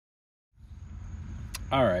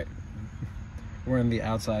All right, we're in the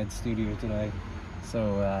outside studio today,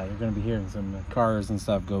 so you're gonna be hearing some cars and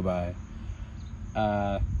stuff go by.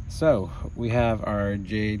 So we have our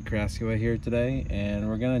Jade Crassula here today, and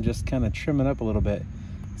we're gonna just kind of trim it up a little bit.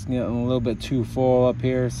 It's getting a little bit too full up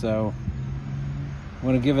here, so I'm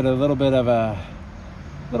gonna give it a little bit of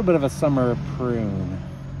a summer prune.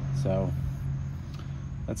 So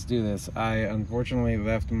let's do this. I unfortunately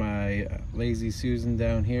left my Lazy Susan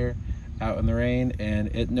down here out in the rain,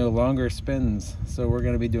 and it no longer spins, so we're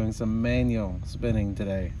going to be doing some manual spinning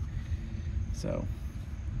today. So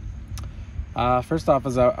first off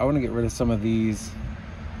is I want to get rid of some of these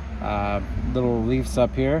little leaves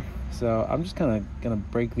up here, so I'm just kind of going to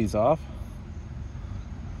break these off.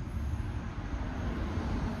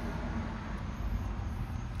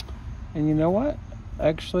 And you know what,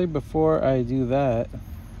 actually, before I do that,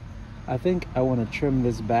 I think I want to trim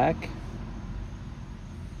this back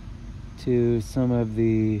to some of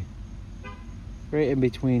the right in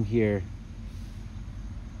between here.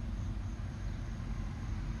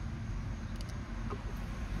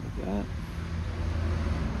 Like that.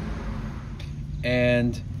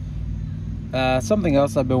 And something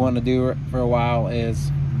else I've been wanting to do for a while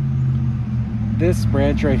is this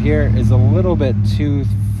branch right here is a little bit too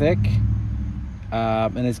thick,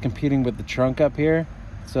 and it's competing with the trunk up here.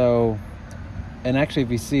 So, and actually, if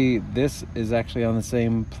you see, this is actually on the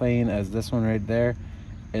same plane as this one right there,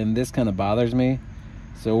 and this kind of bothers me.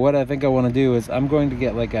 So what I think I want to do is I'm going to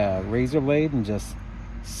get like a razor blade and just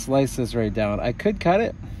slice this right down. I could cut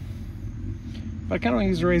it, but I kind of want to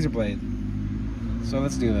use a razor blade. So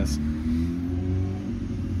let's do this.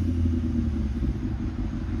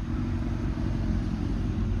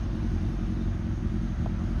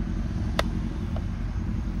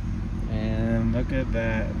 And look at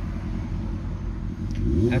that.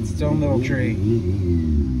 That's its own little tree.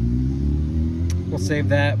 We'll save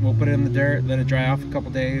that. We'll put it in the dirt, let it dry off a couple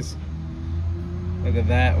days. Look at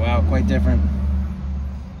that. Wow, quite different.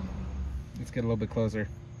 Let's get a little bit closer.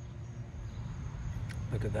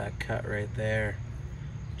 Look at that cut right there.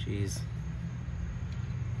 Jeez.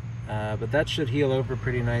 But that should heal over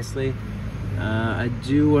pretty nicely. I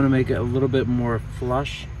do want to make it a little bit more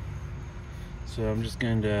flush. So I'm just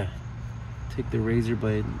going to take the razor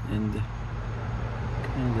blade and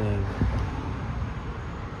kind of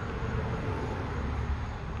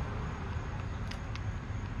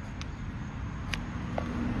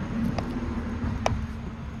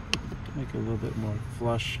make it a little bit more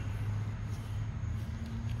flush.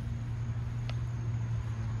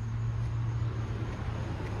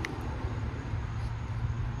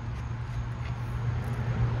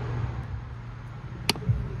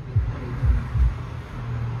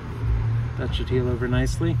 That should heal over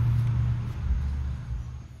nicely.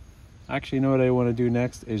 Actually, you know what I want to do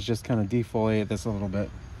next is just kind of defoliate this a little bit.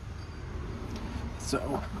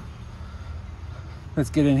 So let's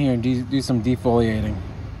get in here and do some defoliating.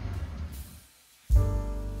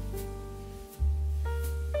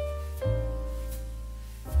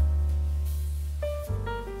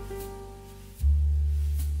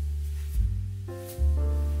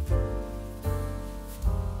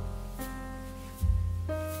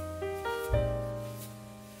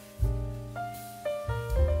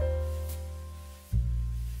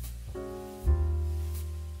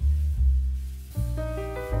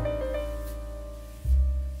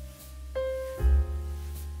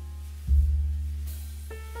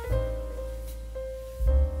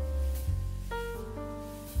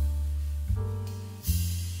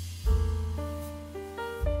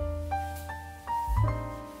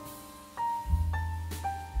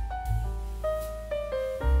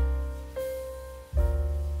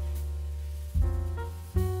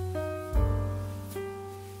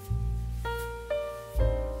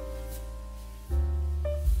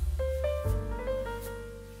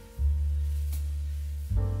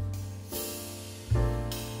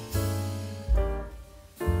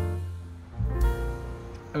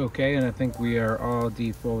 Okay, and I think we are all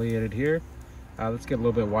defoliated here. Let's get a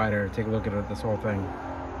little bit wider, take a look at this whole thing.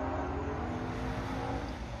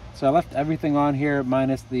 So I left everything on here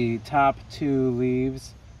minus the top two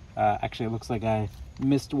leaves. Actually, it looks like I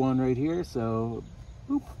missed one right here, so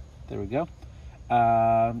boop, there we go.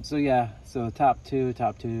 So yeah, so the top two,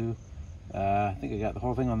 I think I got the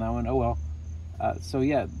whole thing on that one. Oh well. So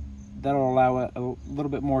yeah, that'll allow a little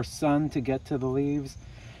bit more sun to get to the leaves,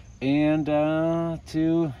 and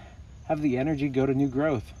to have the energy go to new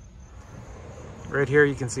growth. Right here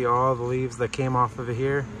you can see all the leaves that came off of it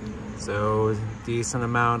here, so decent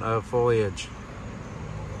amount of foliage.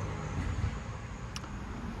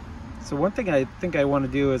 So one thing I think I want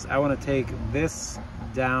to do is I want to take this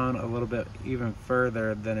down a little bit even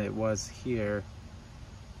further than it was here.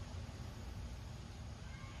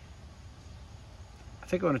 I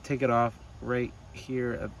think I want to take it off right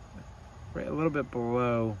here, right a little bit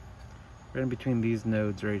below, right in between these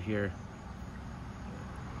nodes right here.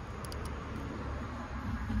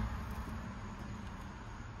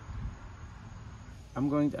 I'm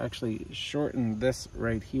going to actually shorten this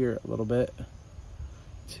right here a little bit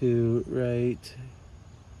to right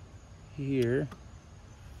here.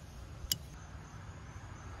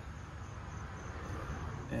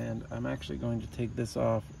 And I'm actually going to take this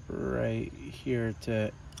off right here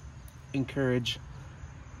to encourage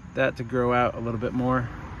that to grow out a little bit more.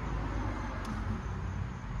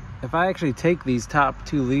 If I actually take these top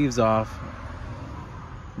two leaves off,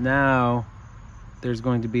 now there's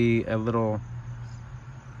going to be a little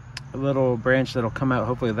branch that'll come out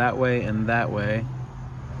hopefully that way and that way.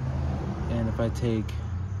 And if I take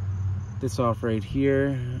this off right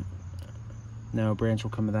here, now a branch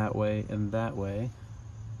will come that way and that way.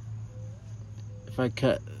 If I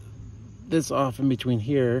cut this off in between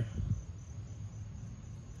here,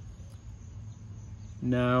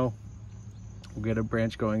 now we'll get a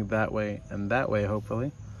branch going that way and that way,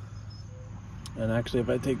 hopefully. And actually, if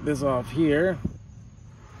I take this off here,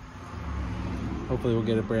 hopefully we'll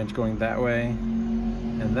get a branch going that way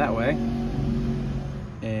and that way.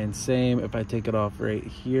 And same if I take it off right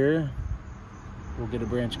here, we'll get a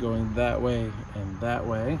branch going that way and that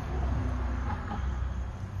way.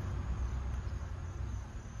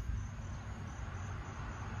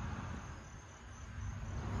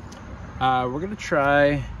 We're gonna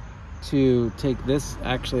try to take this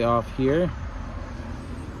actually off here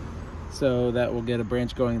so that we'll get a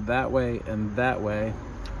branch going that way and that way.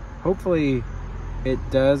 Hopefully it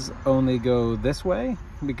does only go this way,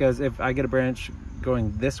 because if I get a branch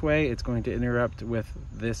going this way, it's going to interrupt with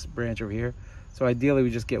this branch over here. So ideally we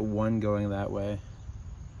just get one going that way.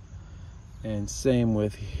 And same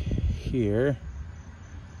with here.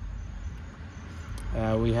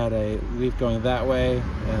 We had a leaf going that way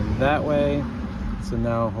and that way. So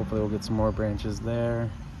now hopefully we'll get some more branches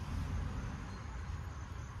there.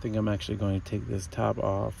 I think I'm actually going to take this top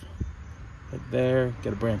off right there,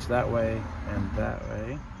 get a branch that way and that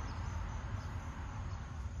way.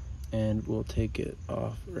 And we'll take it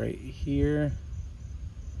off right here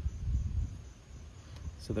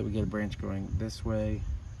so that we get a branch going this way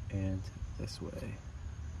and this way.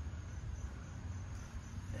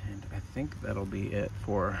 And I think that'll be it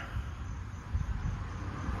for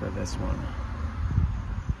this one.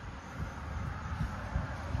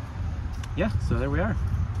 Yeah, so there we are.